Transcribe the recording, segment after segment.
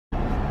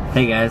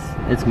Hey guys,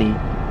 it's me,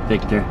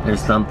 Victor. There's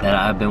something that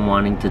I've been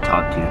wanting to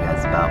talk to you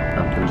guys about.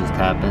 Something just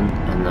happened,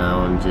 and now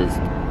I'm just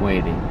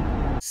waiting.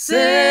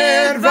 Cervantes!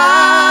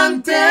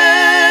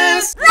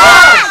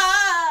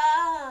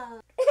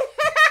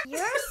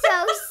 You're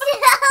so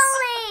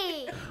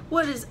silly!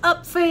 What is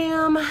up,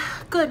 fam?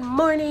 Good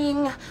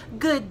morning,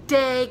 good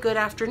day, good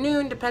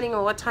afternoon, depending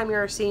on what time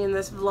you're seeing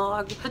this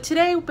vlog. But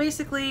today,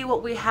 basically,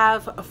 what we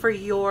have for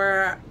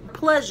your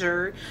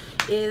pleasure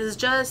is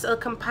just a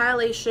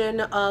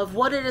compilation of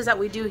what it is that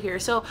we do here.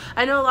 So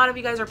I know a lot of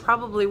you guys are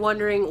probably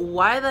wondering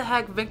why the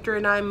heck Victor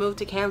and I moved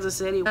to Kansas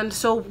City, and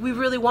so we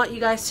really want you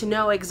guys to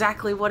know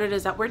exactly what it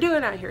is that we're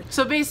doing out here.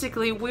 So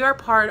basically, we are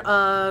part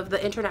of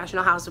the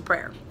International House of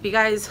Prayer. If you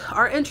guys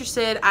are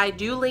interested, I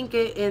do link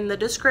it in the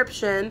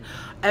description.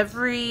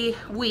 Every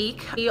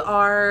week we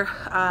are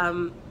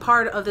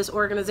part of this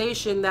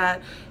organization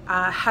that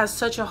has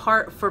such a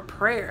heart for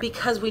prayer,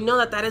 because we know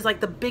that that is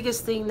like the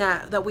biggest thing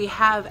that we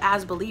have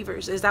as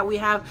believers, is that we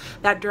have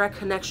that direct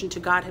connection to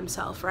God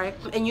himself, right?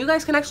 And you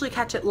guys can actually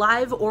catch it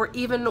live, or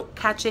even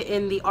catch it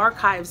in the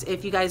archives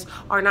if you guys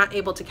are not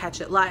able to catch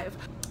it live.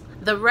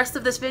 The rest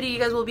of this video, you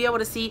guys will be able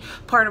to see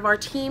part of our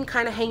team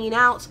kind of hanging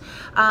out.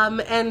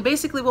 And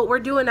basically what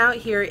we're doing out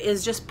here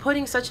is just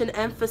putting such an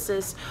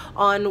emphasis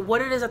on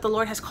what it is that the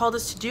Lord has called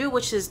us to do,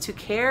 which is to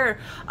care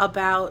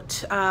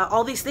about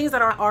all these things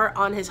that are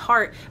on his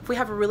heart. If we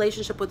have a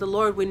relationship with the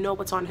Lord, we know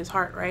what's on his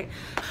heart, right?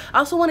 I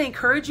also want to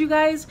encourage you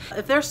guys,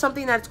 if there's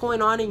something that's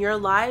going on in your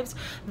lives,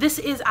 this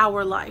is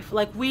our life.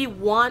 Like, we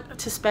want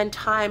to spend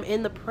time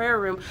in the prayer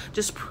room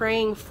just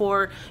praying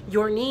for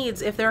your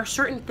needs. If there are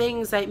certain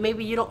things that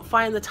maybe you don't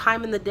find the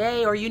time in the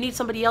day, or you need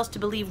somebody else to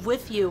believe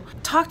with you,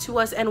 talk to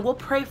us and we'll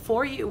pray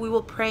for you. We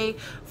will pray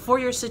for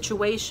your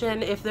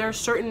situation. If there are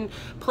certain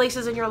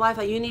places in your life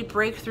that you need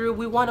breakthrough,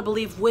 we want to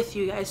believe with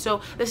you guys.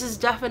 So this is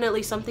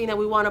definitely something that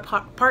we want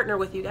to partner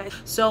with you guys.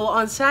 So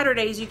on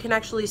Saturdays, you can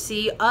actually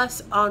see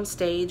us on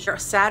stage.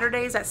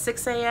 Saturdays at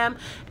 6 a.m.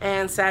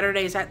 and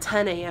Saturdays at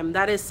 10 a.m.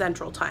 That is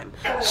Central Time.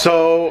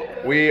 So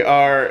we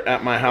are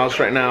at my house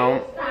right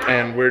now,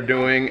 and we're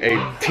doing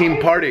a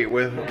team party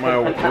with my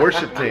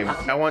worship team.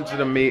 I want you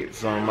to meet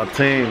some of my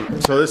team.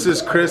 So this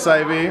is Chris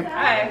Ivy.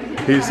 Hi.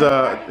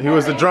 He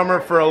was the drummer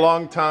for a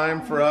long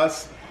time for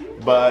us,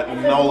 but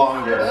no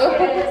longer.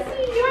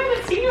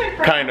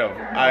 Kind of.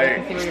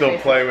 I still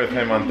play with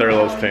him on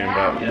Thurlow's team,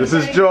 but this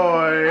is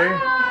Joy.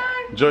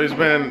 Joy's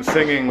been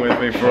singing with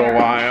me for a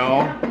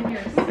while.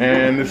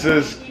 And this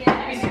is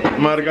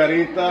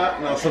Margarita.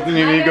 Now, something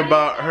unique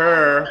about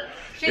her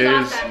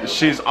is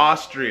she's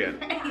Austrian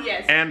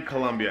and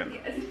Colombian.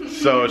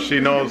 So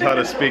she knows how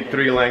to speak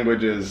 3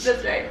 languages.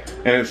 That's right.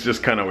 And it's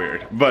just kind of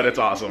weird, but it's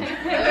awesome.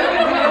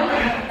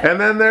 And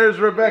then there's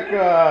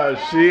Rebecca.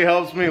 She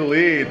helps me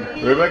lead.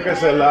 Rebecca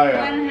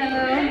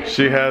Celaya.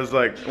 She has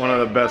like one of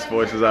the best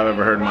voices I've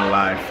ever heard in my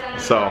life.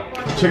 So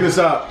check this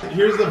out.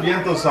 Here's the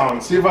Viento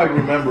song. See if I can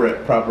remember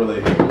it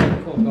properly.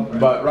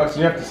 But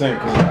Roxy, you have to sing it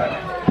because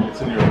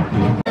it's in your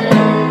repeat.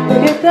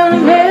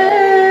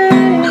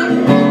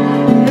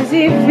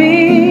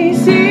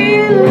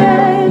 Difícil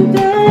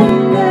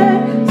entender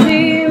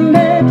si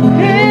me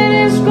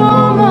eres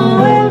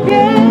como el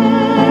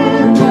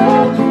viento,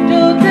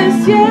 yo te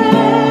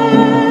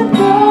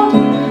siento,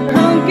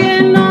 aunque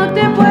no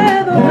te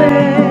puedo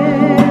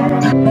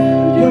ver.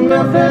 Yo me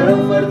aferro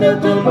fuerte a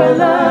tu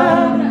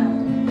palabra,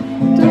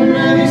 tú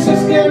me dices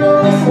que no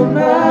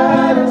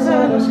desamparas a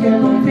los que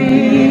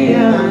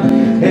confían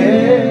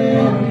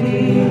en ti.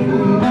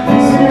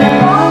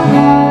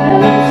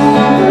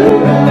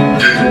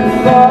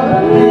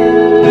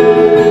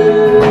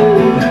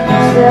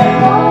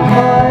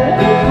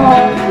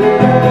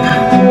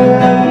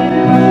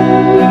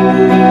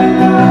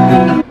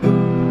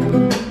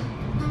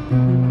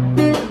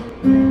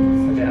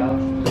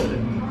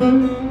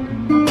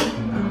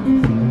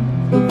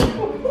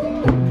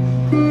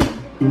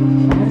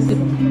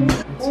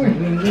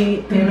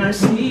 In our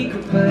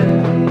secret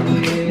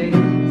place,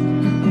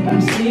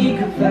 our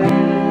secret place,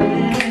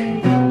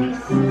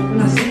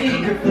 our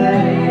secret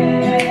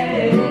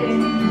place,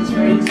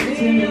 turns to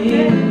me.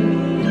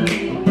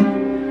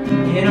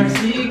 In our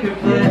secret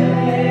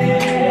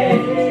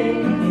place,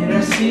 in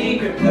our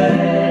secret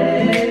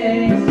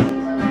place,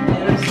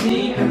 in our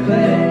secret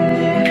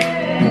place,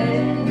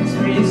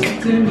 turns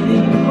to me.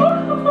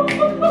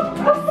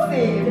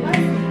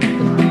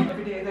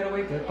 Every day that I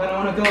wake up, I don't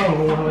wanna go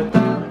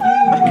without you.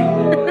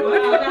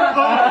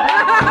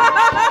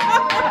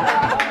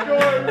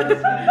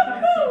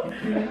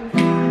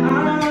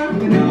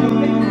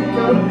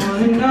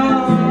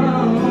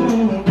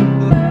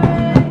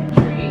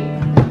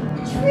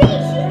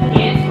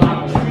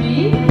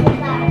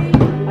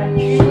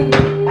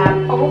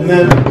 And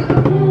then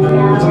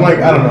something like,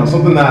 I don't know,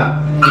 something that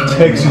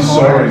takes you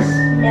soaring.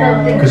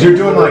 Because you're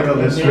doing like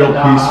this real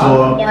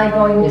peaceful,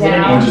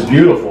 which is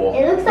beautiful.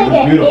 It looks like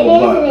beautiful,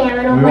 but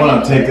we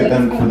want to take it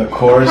then for the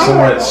chorus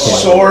somewhere it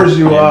soars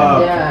you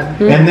up,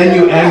 and then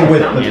you end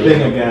with the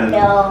thing again.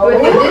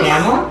 With the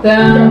camel?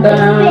 Dun,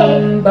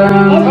 dun, dun,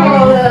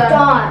 dun.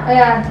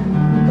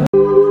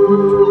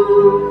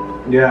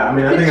 Yeah. Yeah, I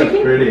mean, I think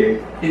it's pretty.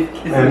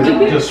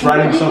 And just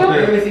writing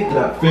something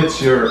that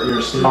fits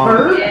your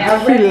song.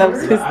 He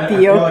loves his I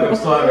feel like I'm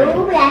still having.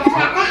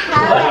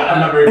 I'm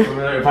not very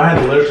familiar. If I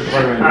had the lyrics in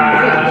front of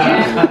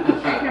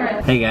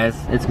me. Hey guys,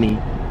 it's me,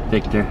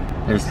 Victor.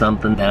 There's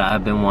something that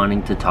I've been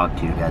wanting to talk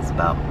to you guys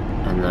about,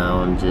 and now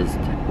I'm just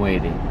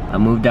waiting. I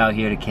moved out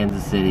here to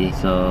Kansas City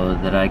so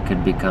that I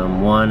could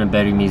become, one, a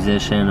better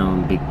musician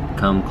and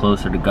become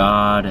closer to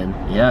God, and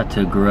yeah,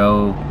 to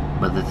grow.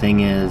 But the thing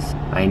is,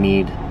 I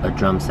need a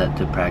drum set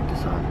to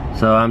practice on.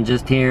 So I'm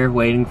just here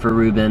waiting for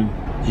Ruben.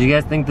 Did you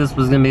guys think this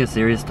was gonna be a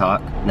serious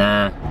talk?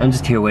 Nah, I'm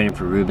just here waiting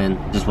for Ruben.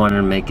 Just wanted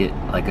to make it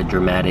like a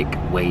dramatic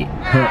wait.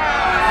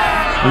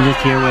 I'm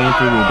just here waiting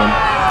for Ruben.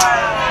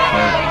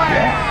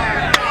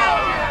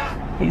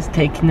 Yeah. He's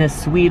taking his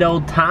sweet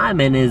old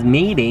time in his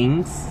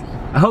meetings.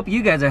 I hope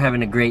you guys are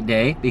having a great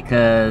day,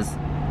 because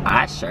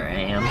I sure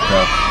am.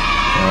 So,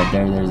 right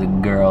there's a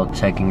girl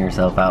checking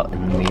herself out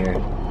in the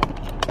mirror.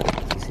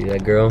 See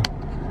that girl?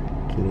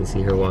 Can you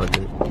see her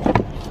walking?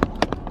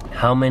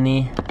 How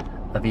many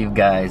of you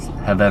guys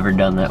have ever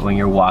done that when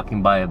you're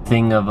walking by a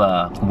thing of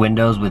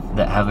windows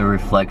that have a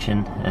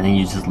reflection, and then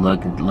you just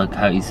look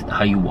how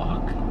you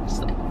walk? It's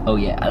like, oh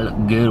yeah, I look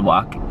good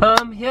walking.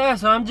 Yeah,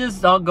 so I'm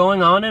just all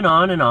going on and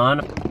on and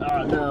on.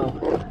 Oh no.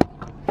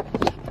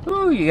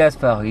 Ooh, you guys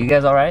fell. You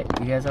guys all right?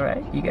 You guys all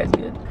right? You guys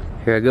good?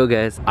 Here I go,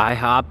 guys.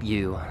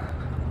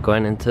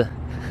 Going into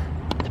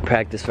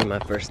practice for my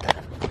first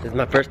time. This is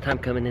my first time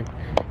coming in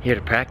here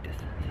to practice,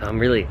 so I'm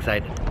really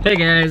excited. Hey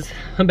guys,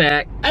 I'm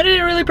back. I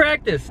didn't really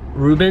practice.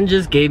 Ruben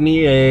just gave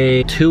me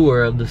a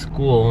tour of the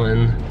school,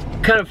 and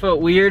kind of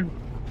felt weird,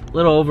 a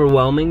little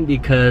overwhelming,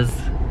 because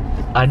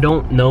I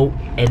don't know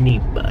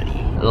anybody.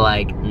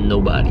 Like,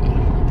 nobody.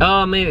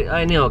 Oh, maybe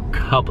I know a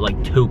couple,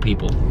 like 2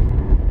 people,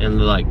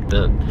 and like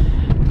the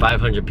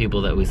 500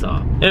 people that we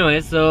saw. Anyway,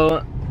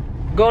 so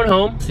going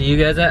home. See you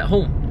guys at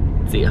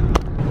home. See ya.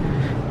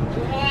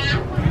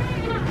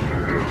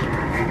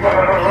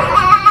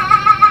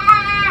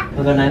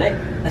 We'll go night night.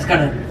 Let's go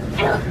night.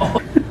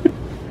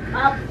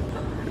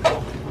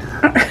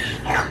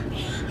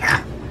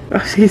 Oh,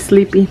 she's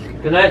sleeping.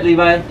 Good night,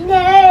 Levi.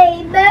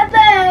 Yay,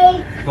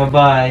 bye-bye.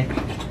 Bye-bye.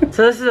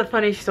 So this is a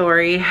funny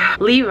story.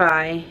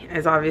 Levi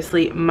is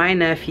obviously my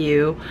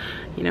nephew.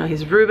 You know,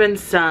 he's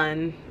Ruben's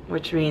son,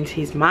 which means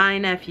he's my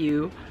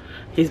nephew.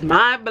 He's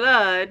my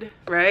blood,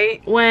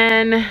 right?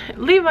 When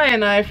Levi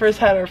and I first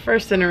had our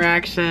first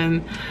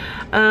interaction,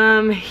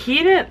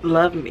 he didn't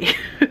love me.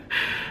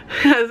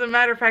 As a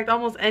matter of fact,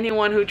 almost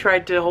anyone who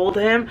tried to hold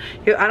him,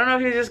 I don't know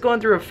if he was just going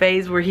through a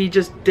phase where he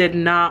just did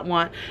not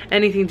want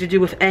anything to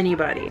do with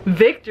anybody.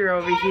 Victor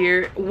over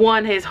here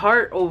won his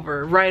heart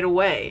over right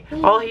away.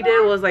 All he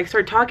did was like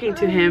start talking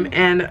to him,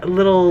 and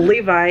little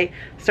Levi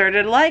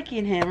started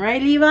liking him, right,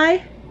 Levi?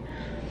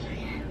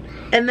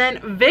 And then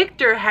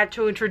Victor had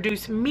to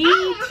introduce me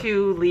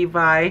to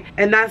Levi,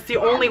 and that's the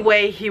only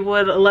way he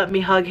would let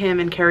me hug him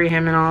and carry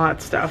him and all that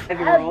stuff.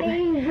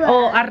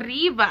 Oh,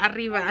 arriba,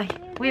 arriba.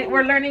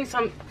 We're learning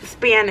some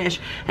Spanish,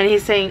 and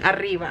he's saying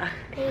arriba.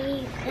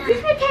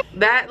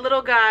 That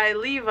little guy,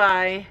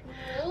 Levi,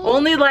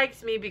 only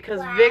likes me because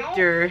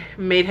Victor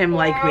made him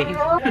like me. He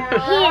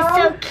is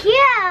so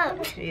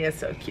cute. He is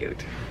so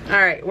cute.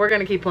 All right, we're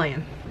gonna keep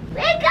playing.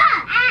 Wake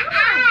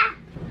up.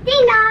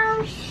 Ding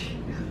dong.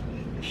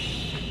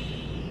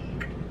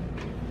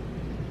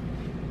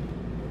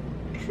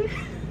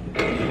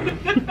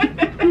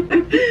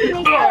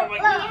 Oh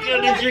my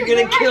goodness, you're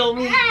gonna kill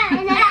me.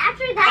 And then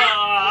after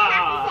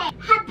that,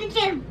 you have to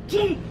say,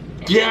 happy.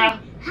 Yeah.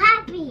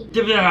 Happy.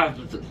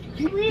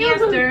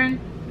 Tia's turn.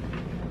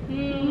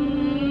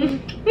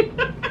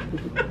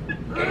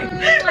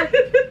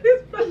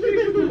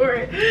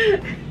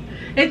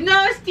 No,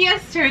 it's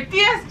Tia's turn.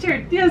 Tia's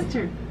turn. Tia's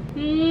turn.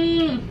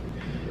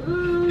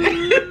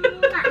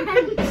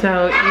 So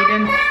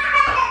Eden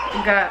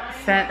got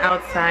sent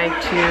outside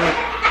to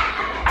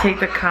take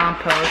the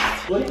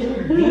compost. What is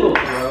the deal,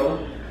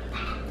 bro?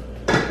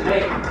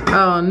 Hey.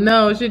 Oh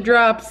no, she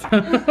drops.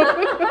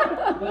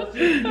 What's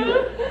your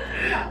deal?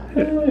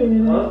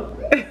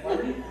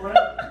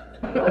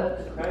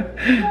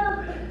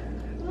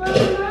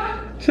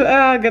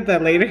 I'll get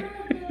that later.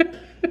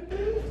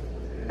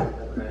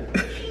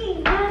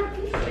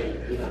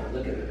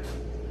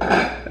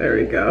 There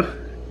we go.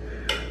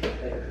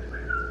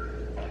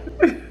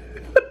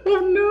 Oh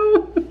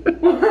no!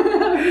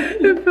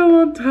 It fell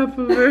on top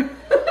of her.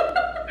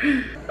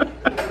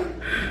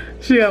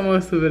 She got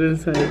most of it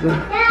inside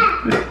though.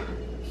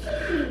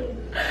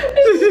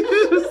 She's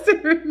just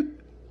staring.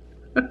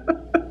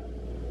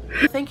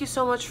 Thank you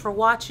so much for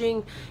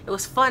watching. It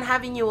was fun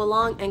having you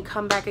along, and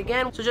come back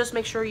again. So just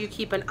make sure you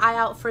keep an eye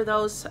out for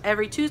those.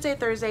 Every Tuesday,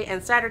 Thursday,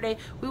 and Saturday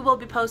we will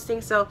be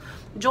posting. So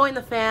join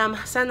the fam,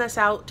 send this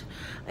out,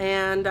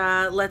 and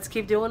let's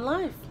keep doing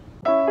live.